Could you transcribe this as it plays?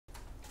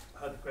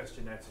heard the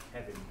question there to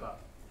Kevin,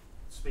 but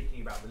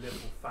speaking about the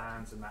Liverpool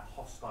fans and that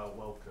hostile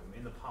welcome,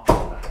 in the past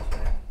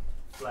there's been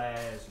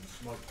flares and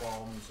smoke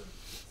bombs and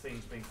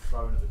things being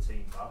thrown at the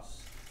team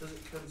bus. Does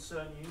it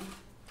concern you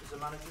as a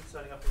manager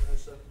turning up in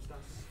those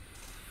circumstances?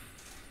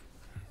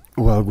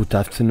 Well, good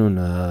afternoon.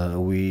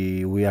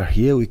 We are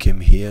here. We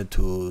came here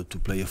to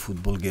play a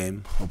football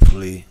game.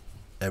 Hopefully,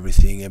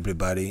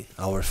 everybody,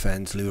 our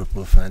fans,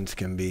 Liverpool fans,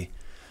 can be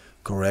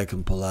correct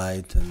and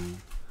polite,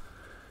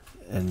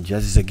 and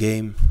just it's a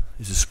game,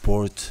 it's a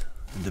sport,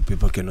 and the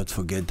people cannot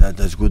forget that.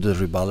 That's good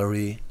as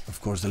rivalry. Of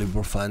course, the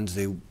Liverpool fans,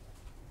 they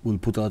will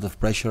put a lot of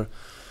pressure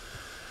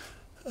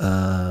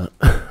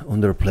on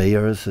their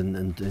players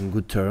and in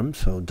good terms,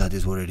 so that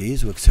is what it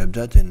is. We accept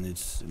that, and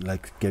it's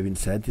like Kevin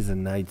said, it's a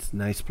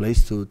nice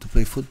place to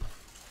play football.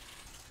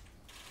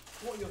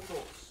 What are your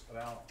thoughts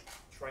about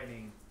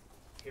training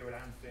here at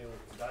Anfield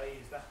today?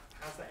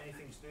 Has that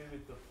anything to do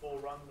with the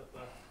poor run that the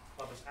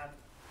club has had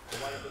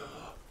away at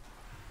Liverpool?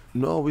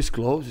 No, it's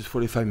close. It's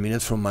 45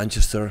 minutes from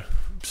Manchester,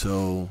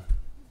 so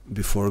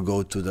before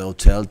go to the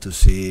hotel to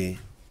see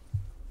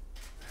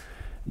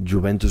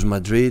Juventus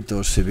Madrid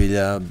or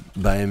Sevilla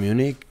Bayern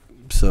Munich,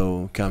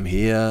 so come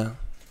here,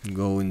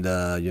 go in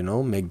the,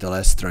 make the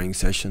last training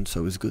session,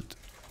 so it's good.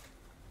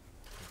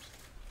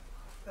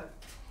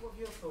 What have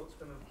your thoughts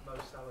been of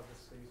Mo Salah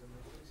this season?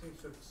 It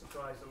seems to have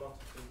surprised a lot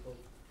of people,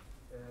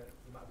 the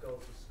amount of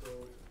goals he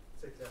scored,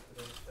 particularly after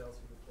the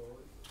Chelsea before.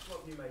 What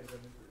have you made of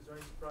him? Is there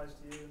any surprise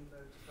to you?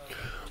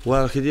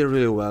 Well, he did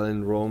really well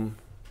in Rome.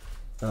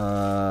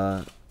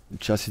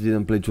 Chelsea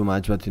didn't play too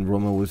much, but in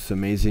Roma was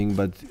amazing.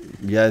 But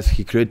yes,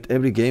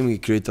 every game he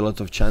created a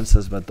lot of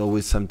chances, but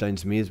always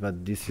sometimes miss.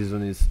 But this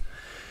season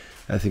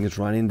I think it's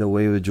running the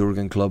way with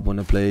Jurgen Klopp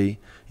wanna play.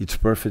 It's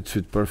perfect,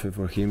 suit perfect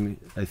for him.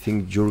 I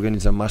think Jurgen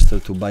is a master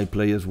to buy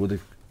players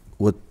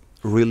what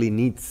really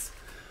needs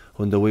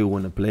on the way we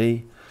wanna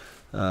play.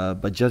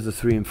 But just the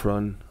three in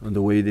front on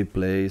the way they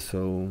play.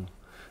 So,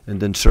 and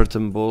then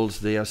certain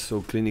balls they are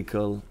so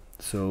clinical.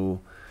 So.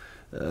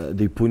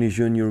 They punish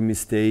you on your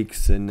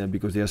mistakes, and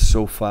because they are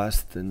so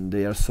fast and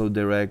they are so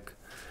direct,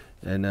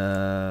 and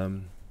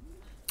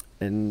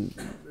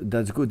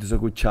that's good. It's a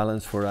good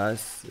challenge for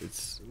us.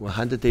 It's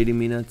 180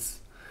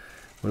 minutes.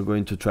 We're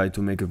going to try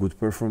to make a good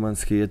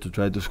performance here, to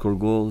try to score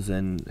goals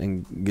and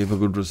give a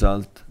good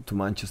result to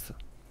Manchester.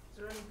 Is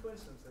there any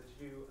coincidence that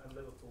you and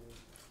Liverpool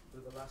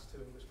were the last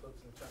two English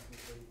clubs in the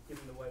Champions League,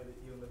 given the way that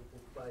you and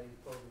Liverpool play,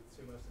 probably the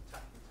two most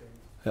attacking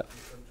teams in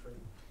the country?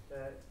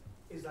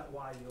 Is that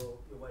why you're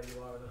where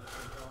you are?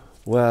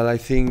 Well, I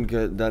think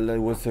that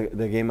was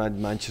the game at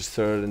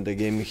Manchester and the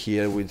game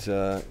here with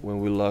when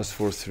we lost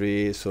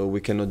 4-3. So we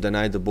cannot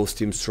deny that both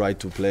teams try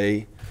to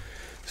play.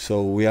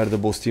 So we are the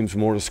both teams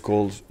more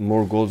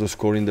goals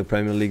scored in the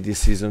Premier League this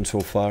season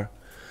so far,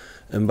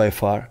 and by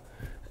far.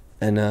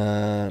 And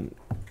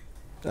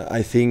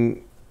I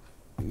think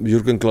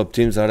Jurgen Klopp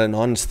teams are an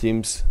honest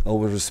teams.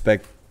 Always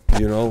respect,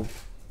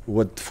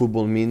 what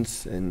football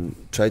means and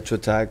try to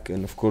attack,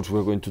 and of course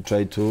we're going to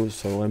try to,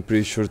 so I'm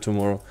pretty sure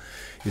tomorrow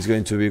is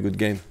going to be a good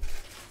game.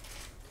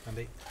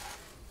 Andy?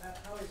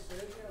 How is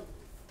Sergio?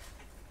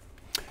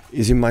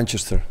 He's in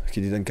Manchester,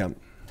 he didn't come.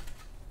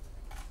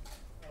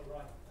 Oh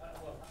right,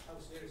 how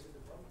serious is the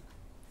problem?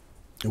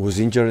 He was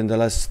injured in the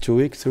last 2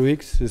 weeks, 3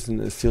 weeks, he's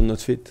still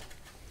not fit.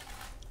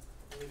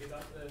 Will he be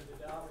back for the derby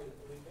at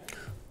the weekend?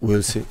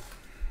 We'll see.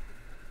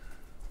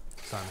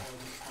 Simon?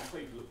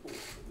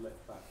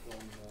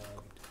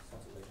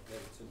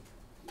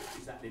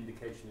 Is that an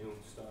indication he'll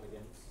start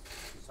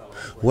against Salah?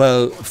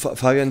 Well,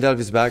 Fabian Delph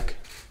is back.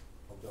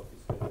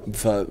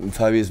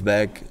 Fabi is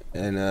back,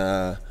 and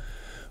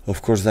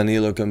of course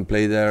Danilo can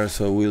play there,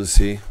 so we'll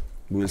see.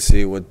 We'll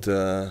see what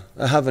I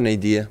have an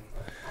idea,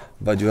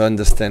 but you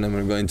understand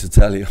I'm going to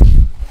tell you.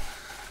 Can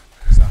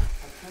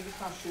I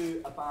just ask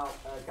you about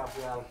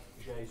Gabriel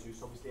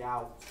Jesus, obviously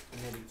out for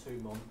nearly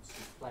 2 months.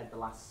 He's played the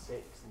last 6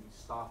 and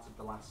he started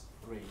the last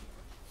 3.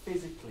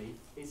 Physically,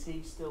 is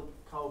he still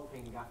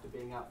coping after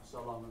being out for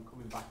so long and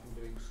coming back and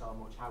doing so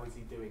much? How is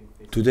he doing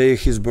physically? Today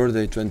his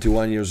birthday,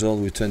 21 years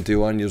old. With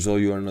 21 years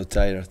old you are not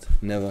tired,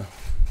 never.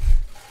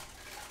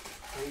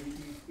 So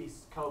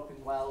he's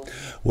coping well?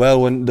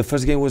 Well, when the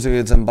first game was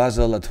against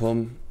Basel at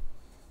home,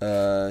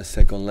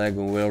 second leg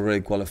when we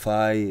already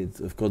qualified,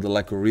 of course the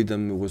lack of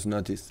rhythm was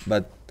noticed.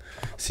 But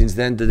since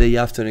then, the day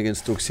after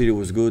against Stoke City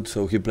was good,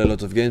 so he played a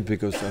lot of games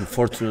because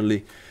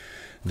unfortunately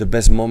the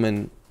best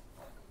moment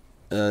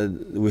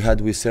we had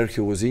with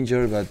Sergio was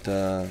injured, but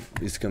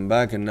he's come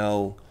back, and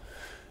now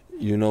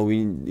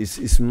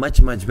it's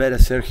much better,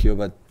 Sergio.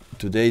 But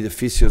today the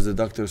physios, the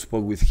doctor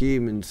spoke with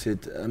him and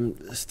said,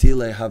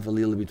 still I have a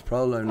little bit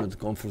problem, I'm not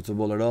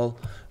comfortable at all,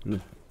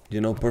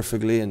 not,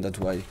 perfectly, and that's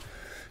why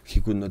he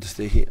could not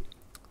stay here.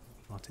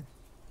 Martin?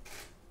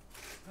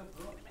 A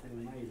lot's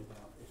been made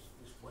about this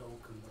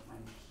welcome that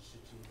Manchester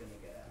City are going to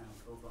get at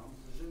Anfield, but I'm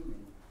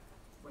presuming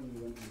when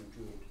you went to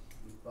Madrid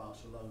with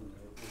Barcelona,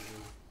 it was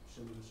a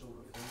similar sort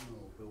of thing,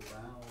 or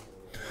Bilbao,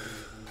 or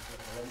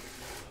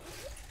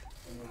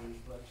any of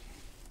these places.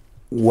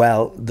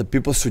 Well, the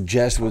people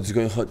suggest what's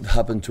going to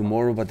happen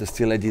tomorrow, but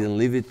still I didn't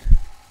leave it.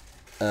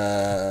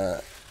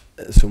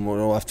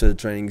 Tomorrow after the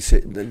training,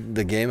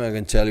 the game, I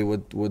can tell you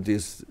what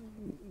is.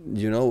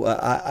 You know,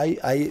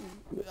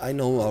 I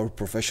know our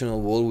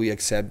professional world. We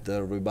accept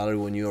the rivalry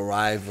when you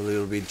arrive a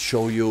little bit,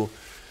 show you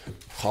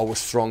how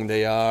strong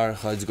they are,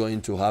 how it's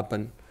going to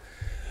happen.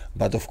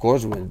 But of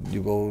course, when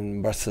you go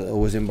I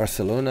was in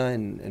Barcelona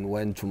and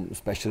went to,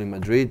 especially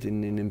Madrid,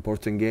 in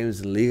important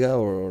games, Liga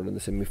or in the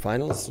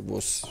semi-finals,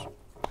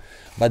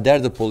 but they're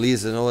the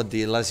police, you know, at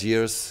the last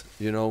years,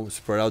 you know,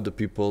 spread out the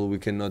people. We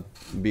cannot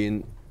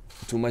be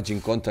too much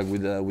in contact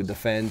with the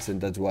fans, and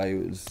that's why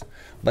it was.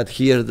 But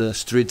here the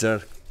streets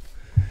are,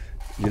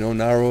 you know,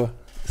 narrow,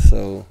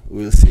 so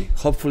we'll see.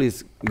 Hopefully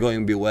it's going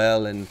to be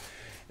well, and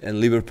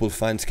Liverpool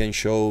fans can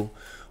show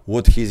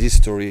what his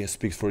history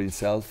speaks for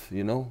itself,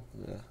 you know.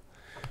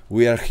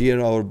 We are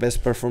here, our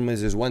best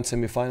performance is 1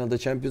 semi-final the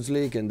Champions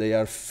League, and they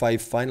are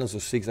 5 finals or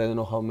 6, I don't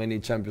know how many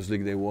Champions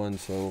League they won,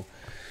 so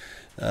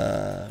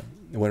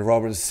when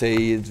Robert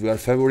says we are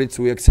favorites,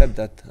 we accept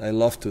that. I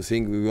love to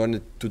think we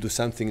wanted to do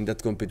something in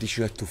that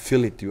competition. You have to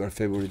feel it, you are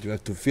favorite, you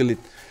have to feel it,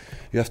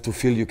 you have to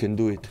feel you can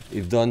do it.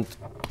 If don't,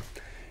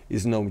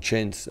 it's no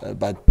chance,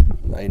 but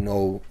I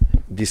know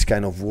this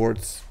kind of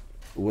words,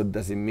 what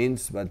does it mean,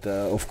 but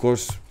of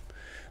course,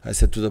 I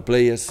said to the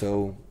players,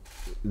 so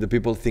the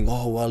people think,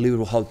 oh, well,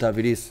 Liverpool, how tough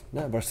it is.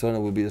 No, Barcelona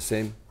will be the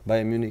same,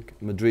 Bayern Munich,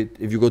 Madrid.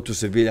 If you go to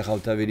Sevilla, how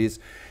tough it is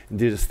in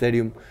this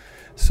stadium.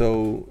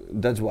 So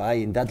that's why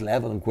in that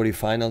level, in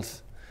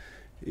quarterfinals,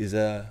 is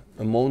a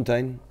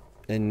mountain,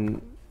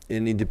 and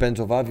it depends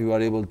on how you are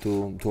able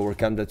to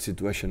overcome that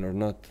situation or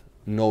not,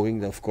 knowing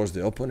that, of course,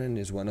 the opponent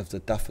is one of the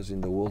toughest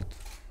in the world.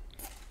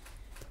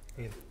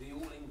 The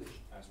all-English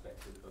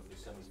aspect of the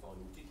semi-final,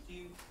 did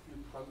you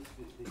approach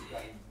this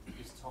game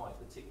this tight,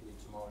 particularly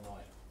tomorrow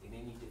night, in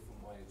any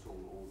different way at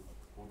all,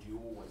 or do you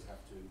always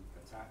have to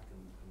attack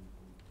and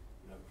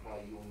you know,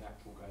 play your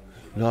natural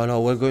game?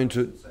 No, we're going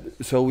to.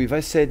 So if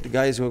I said,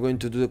 guys, we're going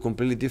to do it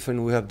completely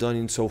different, we have done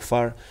it so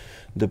far.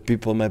 The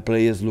people, my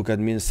players, look at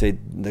me and say,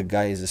 the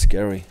guy is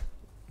scary.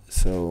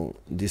 So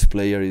this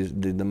player is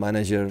the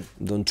manager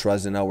don't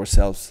trust in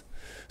ourselves.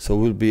 So it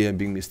will be a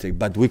big mistake.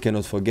 But we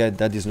cannot forget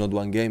that is not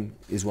one game,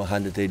 it's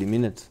 180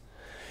 minutes.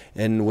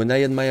 And when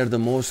I admire the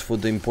most for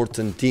the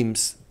important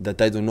teams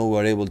that I don't know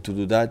were able to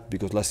do that,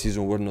 because last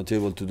season we're not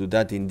able to do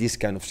that in this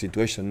kind of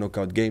situation,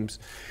 knockout games,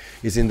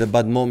 is in the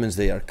bad moments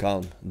they are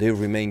calm. They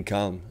remain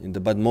calm. In the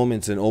bad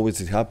moments, and always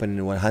it happens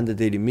in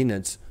 180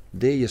 minutes,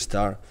 they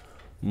start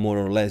more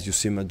or less. You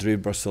see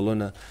Madrid,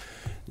 Barcelona,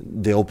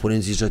 the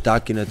opponent is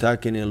attacking,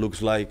 and it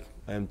looks like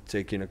I'm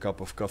taking a cup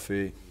of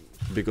coffee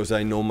because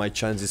I know my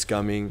chance is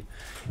coming,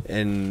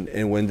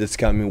 and when that's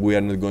coming, we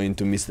are not going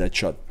to miss that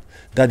shot.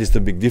 That is the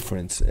big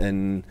difference,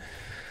 and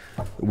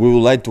we would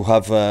like to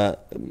have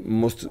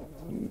most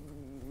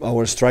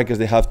our strikers.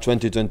 They have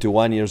 20,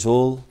 21 years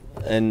old,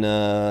 and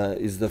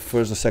it's the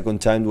first or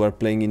second time we are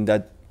playing in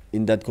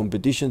that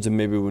competitions, and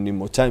maybe we need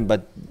more time.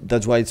 But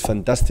that's why it's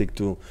fantastic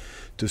to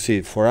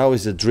see. For us,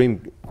 it's a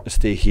dream to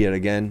stay here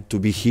again, to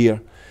be here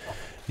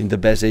in the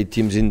best 8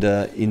 teams in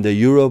the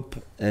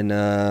Europe,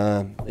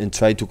 and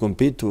try to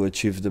compete to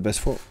achieve the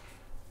best 4.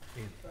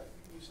 You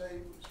say,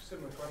 it's a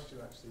similar question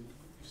actually,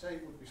 you say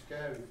it would be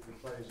scary for the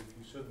players if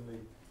you suddenly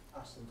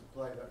ask them to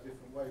play that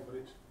different way, but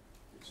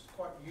it's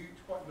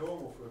quite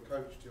normal for a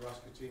coach to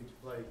ask a team to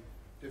play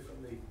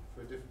differently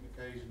for a different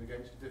occasion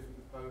against a different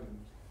opponent,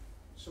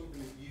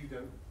 something that you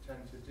don't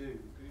tend to do.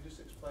 Could you just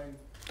explain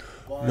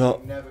why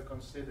you never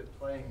considered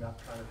playing that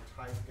kind of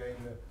tight game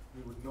that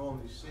we would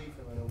normally see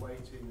from an away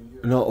team in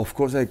Europe? No, of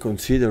course I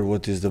consider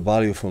what is the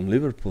value from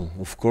Liverpool.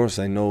 Of course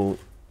I know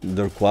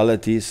their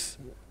qualities,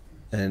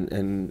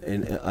 and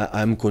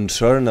I'm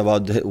concerned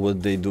about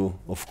what they do.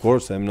 Of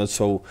course I'm not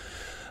so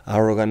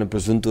arrogant and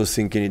presumptuous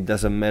thinking it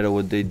doesn't matter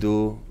what they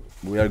do,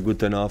 we are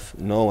good enough.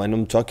 No, I'm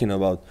not talking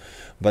about.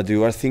 But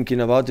you are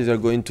thinking about it, are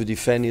going to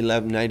defend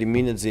 90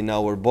 minutes in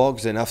our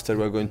box, and after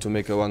we're going to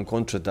make a one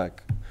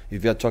counter-attack.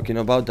 If you are talking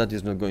about that,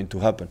 is not going to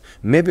happen.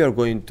 Maybe are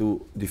going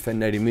to defend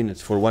 90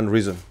 minutes for one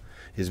reason.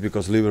 It's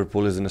because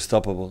Liverpool is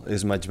unstoppable,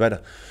 is much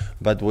better.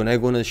 But when I'm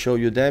going to show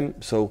you them,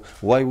 so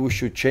why we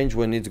should change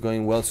when it's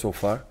going well so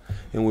far?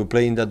 And we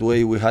play in that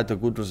way, we had the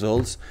good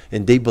results,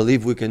 and they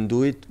believe we can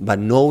do it, but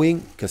knowing,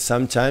 because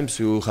sometimes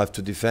we will have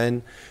to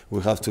defend,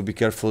 we have to be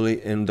careful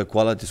in the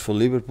qualities for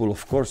Liverpool.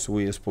 Of course,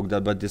 we spoke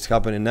that, but it's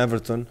happened in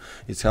Everton,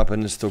 it's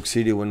happened in Stoke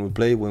City when we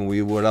played, when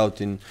we were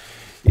out in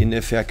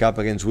FA Cup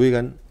against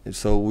Wigan.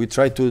 So we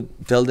try to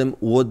tell them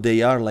what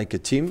they are like a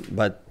team,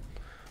 but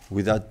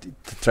without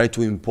try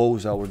to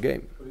impose our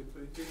game. But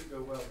it didn't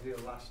go well here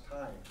last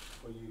time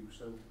for you,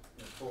 so you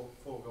know,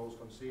 four goals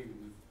conceded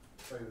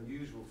is very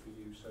unusual for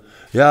you. So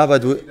yeah,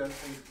 but you don't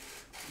think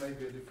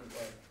maybe a different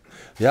way.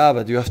 Yeah,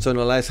 but you have to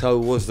analyze how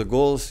it was the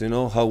goals, you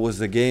know, how was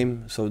the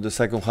game. So the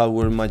second half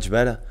were much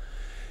better.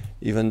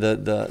 Even the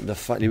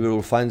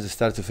Liverpool fans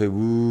start to say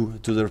woo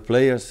to their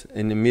players.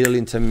 In the middle,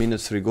 in 10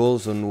 minutes, 3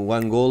 goals on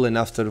 1 goal, and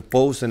after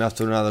pause, and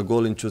after another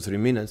goal in 2-3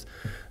 minutes.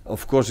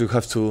 Of course, you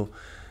have to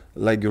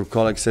like your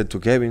colleague said to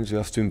Kevin, you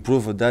have to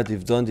improve on that.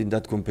 If don't in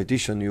that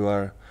competition, you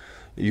are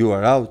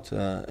out.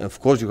 Of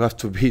course, you have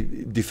to be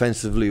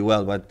defensively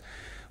well, but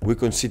we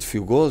concede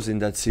few goals in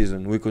that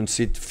season. We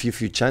concede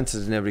few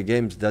chances in every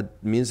game.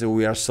 That means that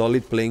we are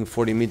solid, playing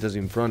 40 meters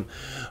in front.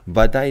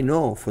 But I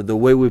know for the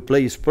way we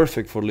play is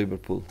perfect for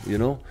Liverpool, you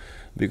know,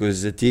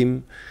 because the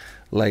team,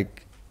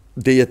 like,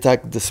 they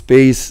attack the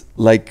space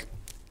like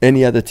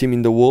any other team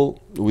in the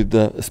world, with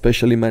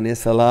especially Mane,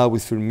 Salah,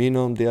 with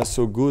Firmino. They are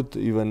so good,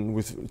 even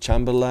with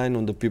Chamberlain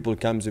on the people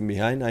comes in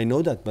behind. I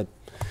know that, but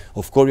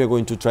of course we are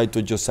going to try to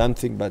adjust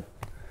something, but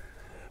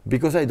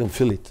because I don't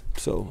feel it.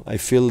 So I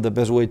feel the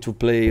best way to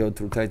play or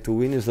to try to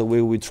win is the way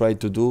we try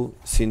to do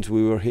since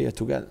we were here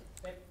together.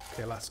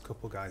 Okay, last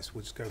couple guys,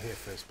 we'll just go here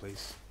first,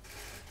 please.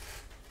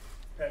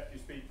 Pep, you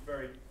speak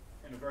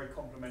in a very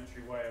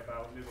complimentary way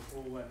about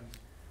Liverpool, and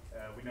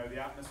we know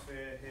the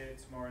atmosphere here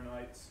tomorrow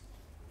night.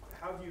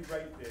 How do you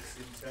rate this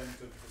in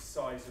terms of the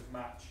size of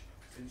match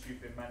since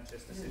you've been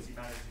Manchester City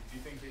manager? Do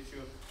you think it's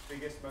your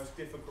biggest, most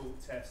difficult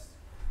test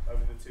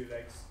over the 2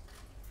 legs?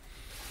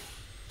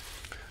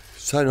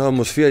 So the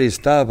atmosphere is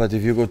tough, but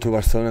if you go to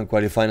Barcelona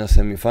quarterfinals,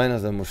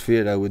 semi-finals, the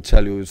atmosphere, I would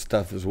tell you, is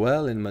tough as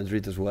well, in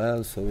Madrid as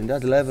well. So in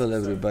that level,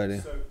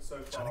 everybody. So far,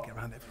 Trying to get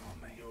around everyone,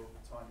 mate. Your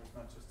time as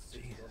Manchester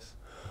City. Jesus.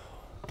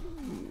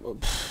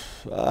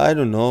 I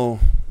don't know.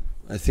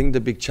 I think the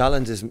big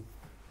challenge is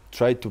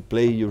try to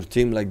play your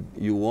team like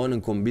you want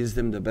and convince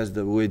them the best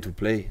way to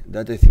play.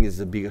 That I think is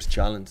the biggest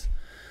challenge.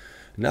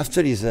 And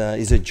after is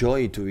a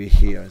joy to be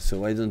here.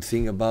 So I don't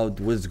think about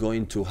what's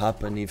going to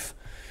happen if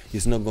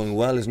it's not going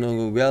well. It's not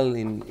going well.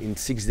 In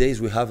 6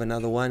 days we have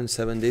another one. In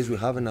 7 days we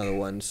have another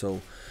one.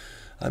 So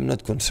I'm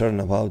not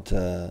concerned about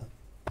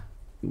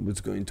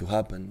what's going to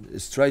happen.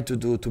 It's try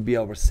to be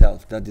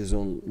ourselves. That is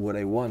all what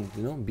I want.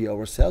 You know, be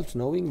ourselves,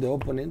 knowing the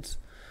opponents.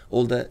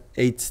 All the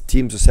 8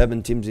 teams or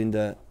 7 teams in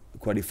the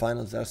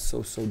quarterfinals are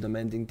so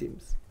demanding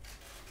teams.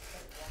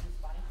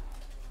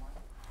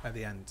 At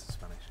the end,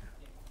 Spanish.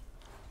 Yeah.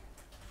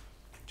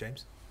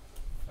 James?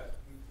 You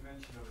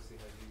mentioned obviously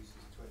Jesus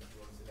is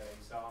 21 today,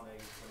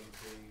 Sane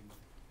 22,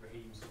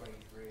 Raheem's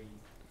 23.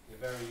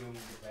 They're very young,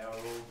 but they are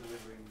all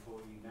delivering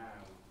for you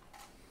now,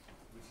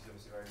 which is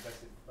obviously very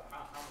impressive. But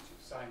how much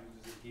excitement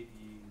does it give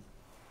you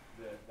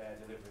that they're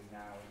delivering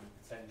now, and the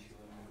potential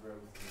and the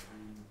growth and the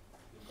room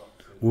you've got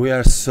to? We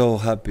are so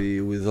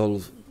happy with all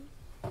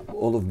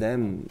of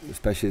them,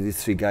 especially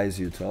these 3 guys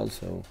you told.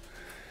 So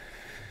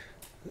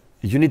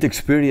you need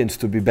experience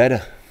to be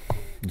better.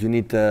 You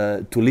need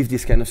to live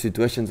these kind of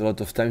situations a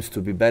lot of times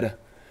to be better.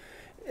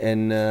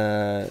 And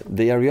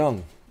they are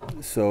young.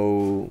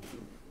 So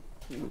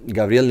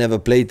Gabriel never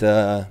played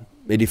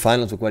 80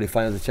 finals or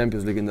quarterfinals of the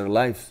Champions League in their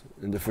lives.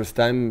 And the first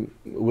time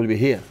will be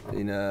here,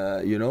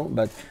 you know.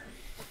 But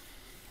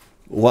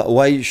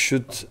why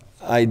should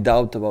I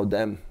doubt about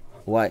them?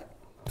 Why?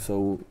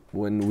 So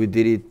when we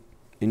did it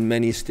in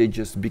many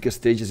stages, bigger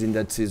stages in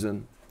that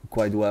season,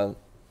 quite well.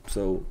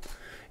 So,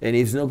 and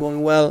if it's not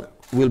going well,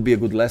 will be a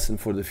good lesson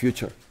for the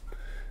future.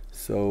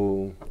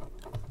 So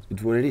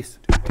it's what it is.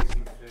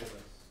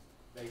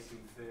 They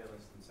seem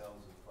fearless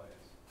themselves as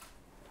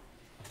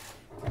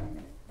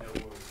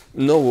players.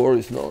 No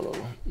worries, no at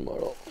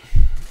all.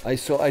 I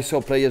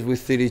saw players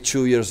with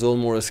 32 years old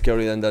more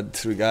scary than that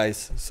 3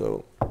 guys.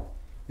 So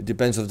it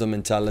depends on the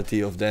mentality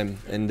of them,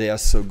 and they are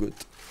so good.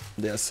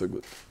 They are so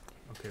good.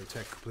 Okay, we'll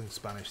take a couple in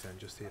Spanish then,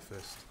 just here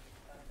first.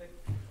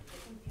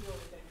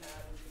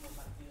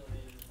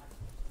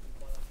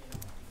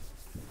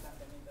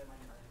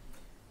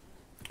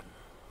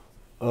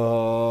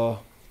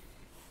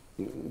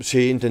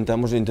 Sí,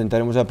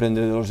 intentaremos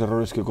aprender de los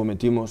errores que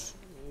cometimos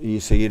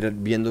y seguir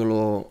viendo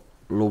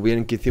lo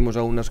bien que hicimos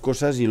algunas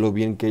cosas y lo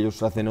bien que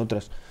ellos hacen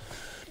otras.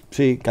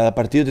 Sí, cada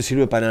partido te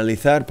sirve para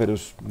analizar, pero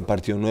es un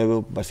partido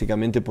nuevo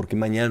básicamente porque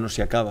mañana no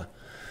se acaba.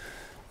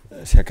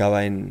 Se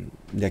acaba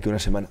de aquí a una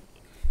semana.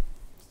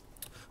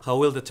 How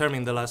will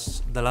determine the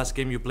last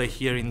game you play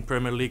here in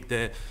Premier League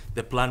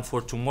the plan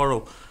for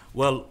tomorrow?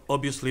 Well,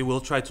 obviously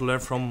we'll try to learn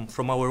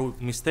from our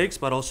mistakes,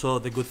 but also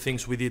the good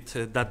things we did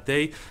that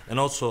day, and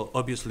also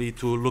obviously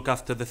to look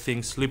after the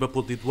things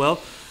Liverpool did well.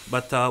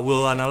 But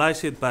we'll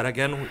analyze it. But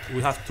again,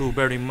 we have to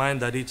bear in mind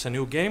that it's a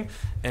new game,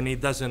 and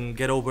it doesn't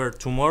get over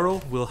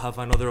tomorrow. We'll have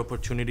another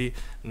opportunity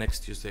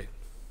next Tuesday.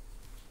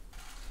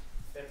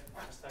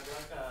 Està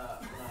clar que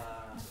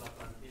la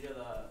plantilla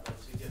del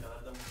City ha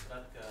quedat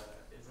demostrat que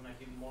és un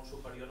equip molt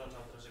superior als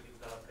altres equips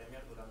de la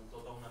Premier durant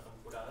tota una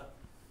temporada,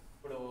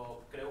 però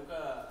creu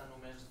que a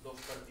només 2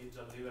 partits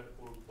el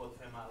Liverpool pot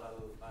fer mal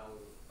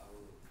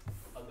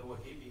al teu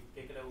equip, i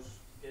què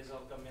creus que és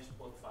el que més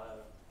pot fer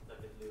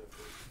d'aquest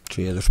Liverpool?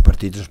 Sí, a 2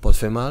 partits es pot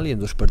fer mal i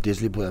en 2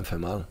 partits li podem fer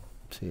mal.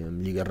 Sí,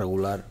 en lliga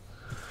regular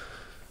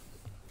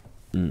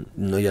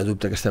no hi ha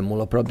dubte que estem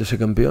molt a prop de ser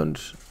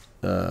campions,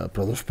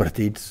 però 2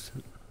 partits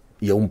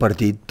i a un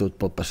partit tot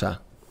pot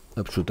passar,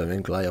 absolutament,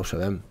 clar, ja ho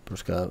sabem, però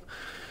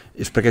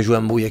és perquè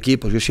juguem 8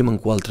 equips. Jo si en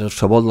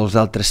qualsevol dels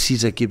altres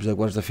 6 equips de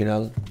quarts de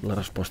final la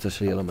resposta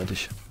seria la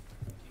mateixa.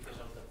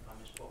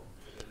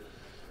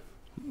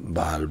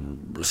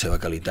 La seva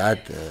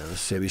qualitat, la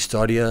seva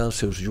història, els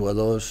seus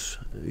jugadors.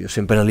 Jo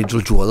sempre analitzo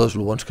els jugadors,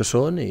 el bons que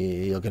són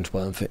i el que ens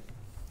poden fer.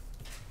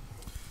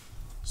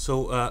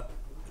 So,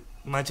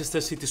 Manchester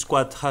City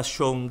squad has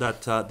shown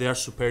that they are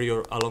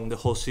superior along the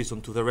whole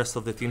season to the rest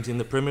of the teams in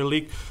the Premier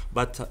League,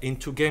 but in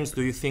 2 games,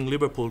 do you think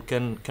Liverpool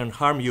can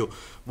harm you?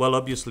 Well,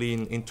 obviously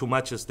in 2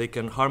 matches they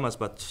can harm us,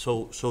 but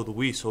so do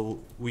we, so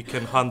we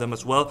can harm them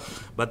as well.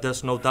 But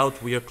there's no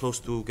doubt we are close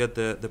to get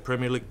the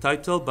Premier League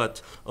title,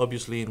 but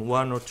obviously in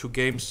 1 or 2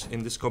 games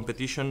in this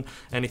competition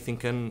anything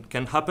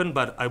can happen.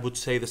 But I would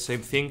say the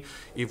same thing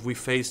if we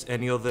face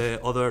any of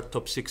the other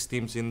top 6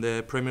 teams in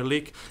the Premier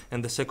League.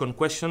 And the second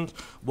question,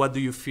 what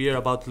do you fear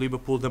about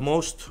Liverpool the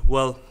most?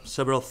 Well,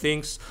 several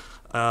things.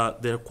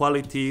 Their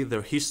quality,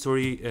 their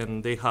history,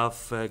 and they have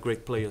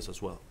great players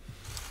as well.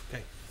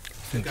 Okay.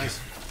 Thank you.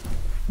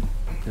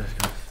 Gràcies.